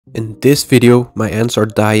In this video, my ants are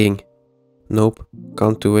dying. Nope,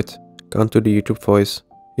 can't do it. Can't do the YouTube voice.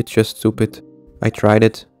 It's just stupid. I tried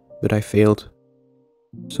it, but I failed.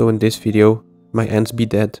 So in this video, my ants be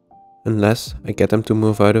dead. Unless I get them to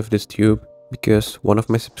move out of this tube, because one of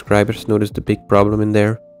my subscribers noticed a big problem in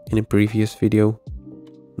there in a previous video.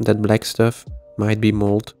 That black stuff might be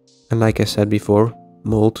mold. And like I said before,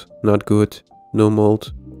 mold, not good. No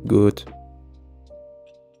mold, good.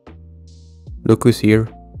 Look who's here.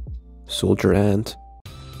 Soldier ant.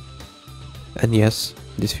 And yes,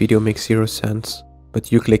 this video makes 0 sense,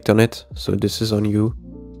 but you clicked on it, so this is on you.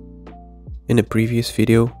 In a previous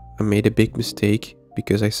video, I made a big mistake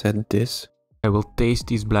because I said this. I will taste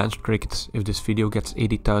these blanched crickets if this video gets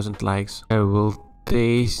 80,000 likes. I will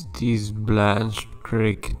taste these blanched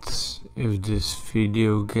crickets if this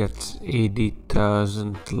video gets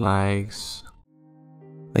 80,000 likes.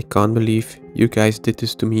 I can't believe you guys did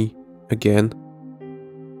this to me again.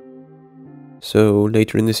 So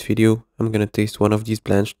later in this video, I'm gonna taste one of these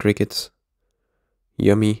blanched crickets.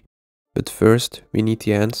 Yummy. But first, we need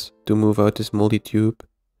the ants to move out this moldy tube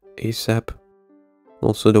ASAP.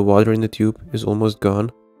 Also, the water in the tube is almost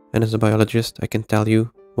gone. And as a biologist, I can tell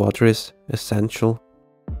you, water is essential.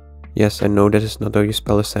 Yes, I know that is not how you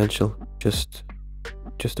spell essential. Just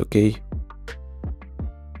okay.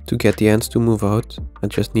 To get the ants to move out, I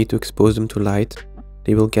just need to expose them to light.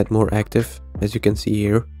 They will get more active, as you can see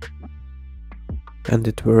here. And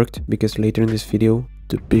it worked, because later in this video,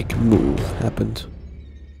 the big move happened.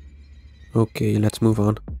 Okay, let's move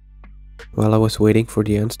on. While I was waiting for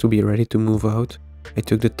the ants to be ready to move out, I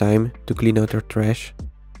took the time to clean out their trash.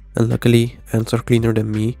 And luckily, ants are cleaner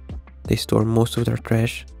than me. They store most of their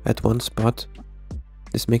trash at one spot.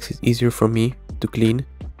 This makes it easier for me to clean.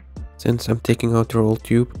 Since I'm taking out their old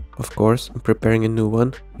tube, of course, I'm preparing a new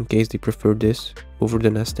one in case they prefer this over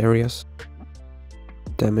the nest areas.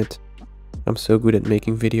 Damn it. I'm so good at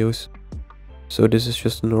making videos. So this is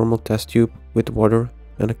just a normal test tube with water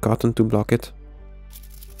and a cotton to block it.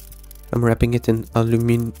 I'm wrapping it in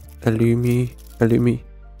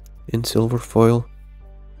in silver foil.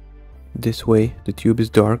 This way the tube is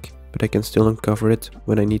dark, but I can still uncover it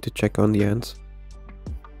when I need to check on the ants.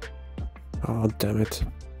 Oh damn it.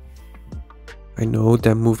 I know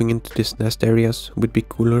them moving into this nest areas would be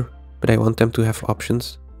cooler, but I want them to have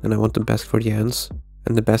options and I want the best for the ants.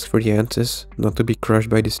 And the best for the ants is not to be crushed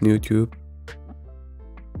by this new tube.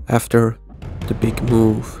 After the big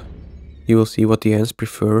move, you will see what the ants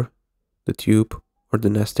prefer, the tube or the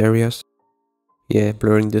nest areas. Yeah,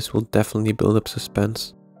 blurring this will definitely build up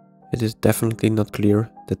suspense. It is definitely not clear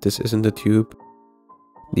that this isn't the tube.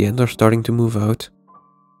 The ants are starting to move out.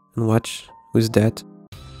 And watch, who's that?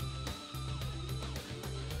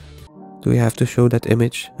 Do we have to show that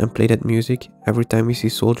image and play that music every time we see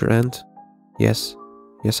soldier ant? Yes.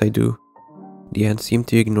 Yes, I do. The ants seem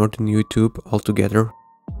to ignore the new tube altogether,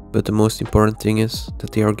 but the most important thing is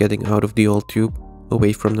that they are getting out of the old tube,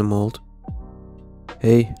 away from the mold.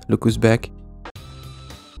 Hey, look who's back.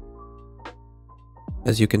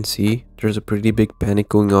 As you can see, there's a pretty big panic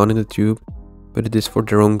going on in the tube, but it is for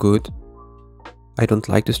their own good. I don't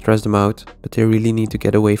like to stress them out, but they really need to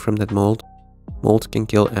get away from that mold. Mold can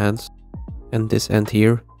kill ants, and this ant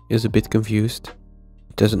here is a bit confused.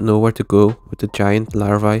 It doesn't know where to go with the giant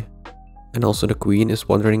larvae, and also the queen is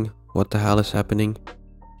wondering what the hell is happening.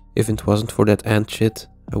 If it wasn't for that ant shit,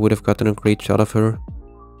 I would have gotten a great shot of her,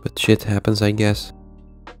 but shit happens, I guess.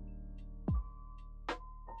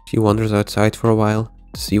 She wanders outside for a while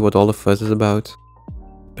to see what all the fuss is about,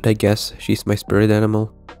 but I guess she's my spirit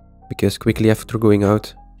animal, because quickly after going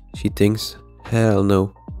out, she thinks, hell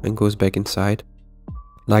no, and goes back inside.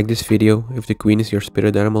 Like this video if the queen is your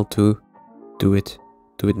spirit animal too. Do it.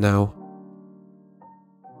 Do it now.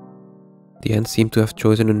 The ants seem to have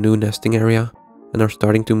chosen a new nesting area and are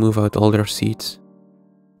starting to move out all their seeds.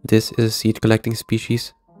 This is a seed collecting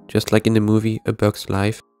species, just like in the movie A Bug's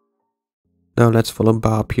Life. Now let's follow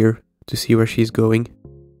Bob here to see where she's going.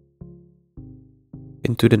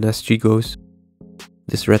 Into the nest she goes.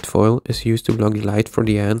 This red foil is used to block the light for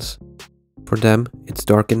the ants. For them, it's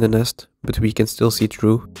dark in the nest, but we can still see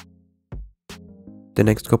through. The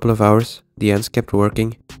next couple of hours, the ants kept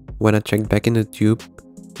working. When I checked back in the tube,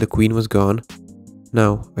 the queen was gone.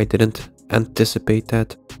 No, I didn't anticipate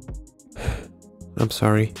that. I'm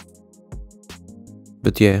sorry.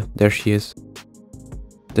 But yeah, there she is.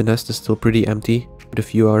 The nest is still pretty empty, but a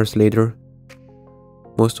few hours later,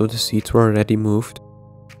 most of the seeds were already moved.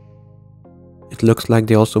 It looks like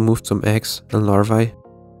they also moved some eggs and larvae,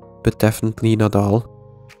 but definitely not all.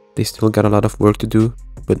 They still got a lot of work to do,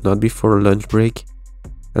 but not before a lunch break.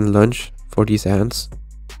 And lunch for these ants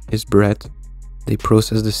is bread. They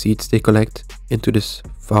process the seeds they collect into this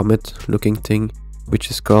vomit looking thing, which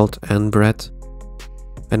is called ant bread.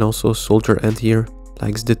 And also soldier ant here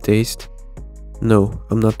likes the taste. No,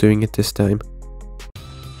 I'm not doing it this time.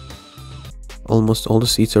 Almost all the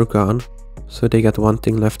seeds are gone, so they got one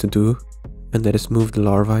thing left to do, and that is move the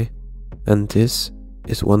larvae. And this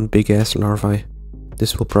is one big ass larvae.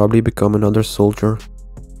 This will probably become another soldier.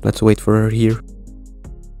 Let's wait for her here.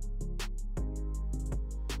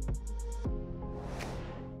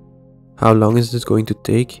 How long is this going to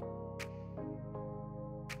take?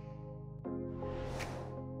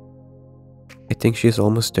 I think she is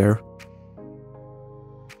almost there.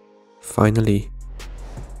 Finally.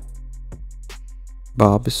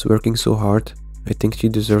 Bob is working so hard. I think she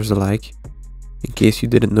deserves a like. In case you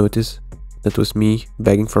didn't notice, that was me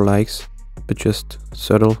begging for likes, but just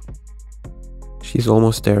subtle. She's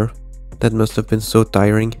almost there. That must have been so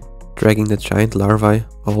tiring, dragging the giant larvae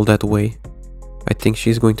all that way. I think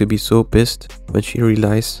she's going to be so pissed when she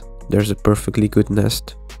realizes there's a perfectly good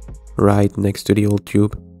nest right next to the old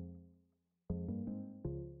tube.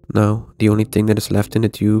 Now, the only thing that is left in the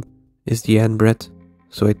tube is the ant bread,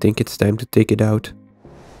 so I think it's time to take it out.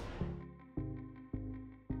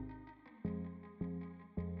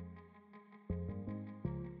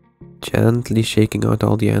 Gently shaking out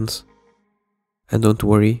all the ants. And don't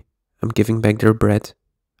worry, I'm giving back their bread.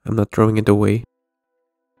 I'm not throwing it away.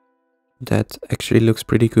 That actually looks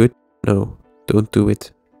pretty good. No, don't do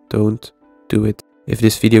it. Don't do it. If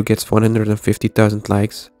this video gets 150,000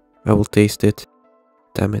 likes, I will taste it.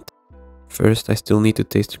 Damn it. First, I still need to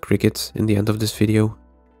taste the crickets in the end of this video.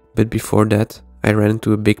 But before that, I ran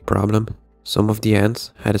into a big problem. Some of the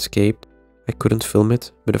ants had escaped. I couldn't film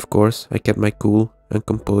it, but of course I kept my cool and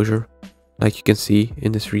composure, like you can see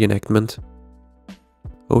in this reenactment.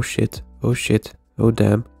 Oh shit, oh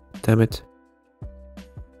damn it.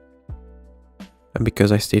 And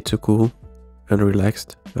because I stayed so cool and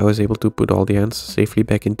relaxed, I was able to put all the ants safely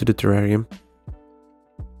back into the terrarium.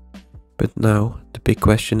 But now, the big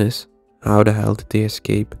question is, how the hell did they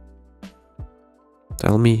escape?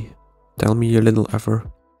 Tell me you little effer.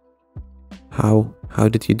 How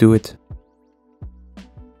did you do it?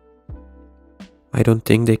 I don't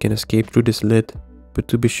think they can escape through this lid, but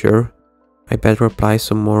to be sure, I better apply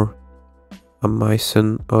some more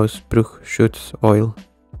Ameisenausbruchschutz oil.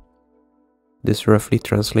 This roughly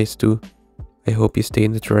translates to, I hope you stay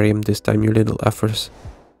in the terrarium this time, you little effers.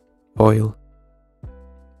 Oil.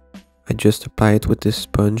 I just apply it with this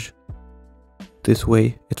sponge. This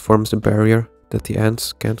way it forms a barrier that the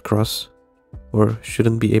ants can't cross, or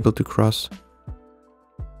shouldn't be able to cross.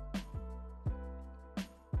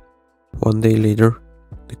 One day later,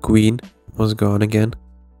 the queen was gone again.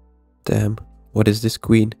 Damn, what is this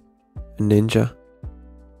queen? A ninja?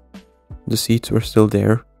 The seeds were still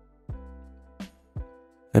there.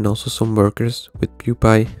 And also some workers with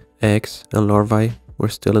pupae, eggs and larvae were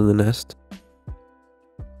still in the nest.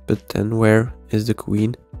 But then where is the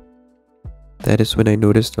queen? That is when I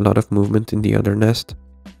noticed a lot of movement in the other nest.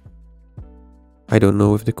 I don't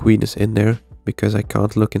know if the queen is in there because I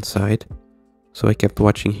can't look inside, so I kept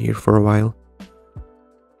watching here for a while.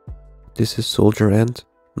 This is soldier ant,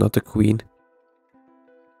 not the queen.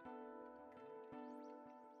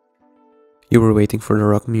 You were waiting for the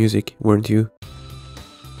rock music, weren't you?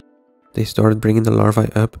 They started bringing the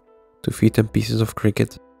larvae up to feed them pieces of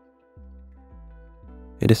cricket.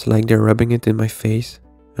 It is like they're rubbing it in my face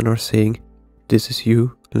and are saying, "This is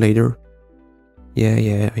you, later."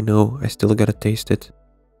 Yeah, I know, I still gotta taste it.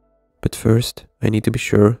 But first, I need to be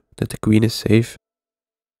sure that the queen is safe.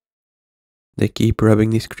 They keep rubbing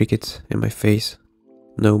these crickets in my face.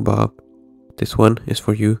 No, Bob, this one is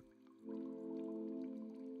for you.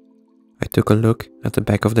 I took a look at the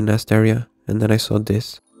back of the nest area and then I saw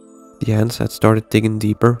this. The ants had started digging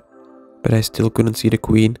deeper, but I still couldn't see the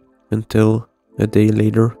queen until a day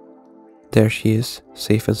later. There she is,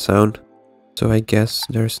 safe and sound. So I guess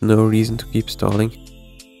there's no reason to keep stalling.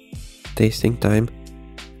 Tasting time.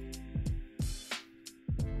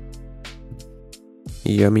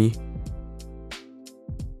 Yummy.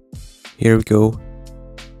 Here we go.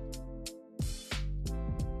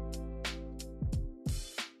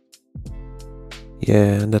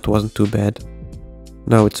 Yeah, that wasn't too bad.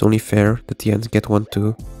 Now it's only fair that the ants get one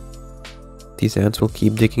too. These ants will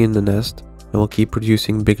keep digging in the nest and will keep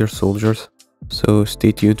producing bigger soldiers, so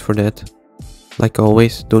stay tuned for that. Like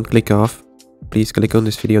always, don't click off. Please click on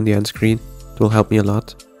this video on the end screen, it will help me a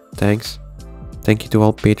lot. Thanks. Thank you to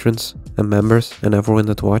all patrons and members and everyone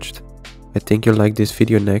that watched. I think you'll like this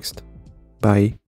video next. Bye.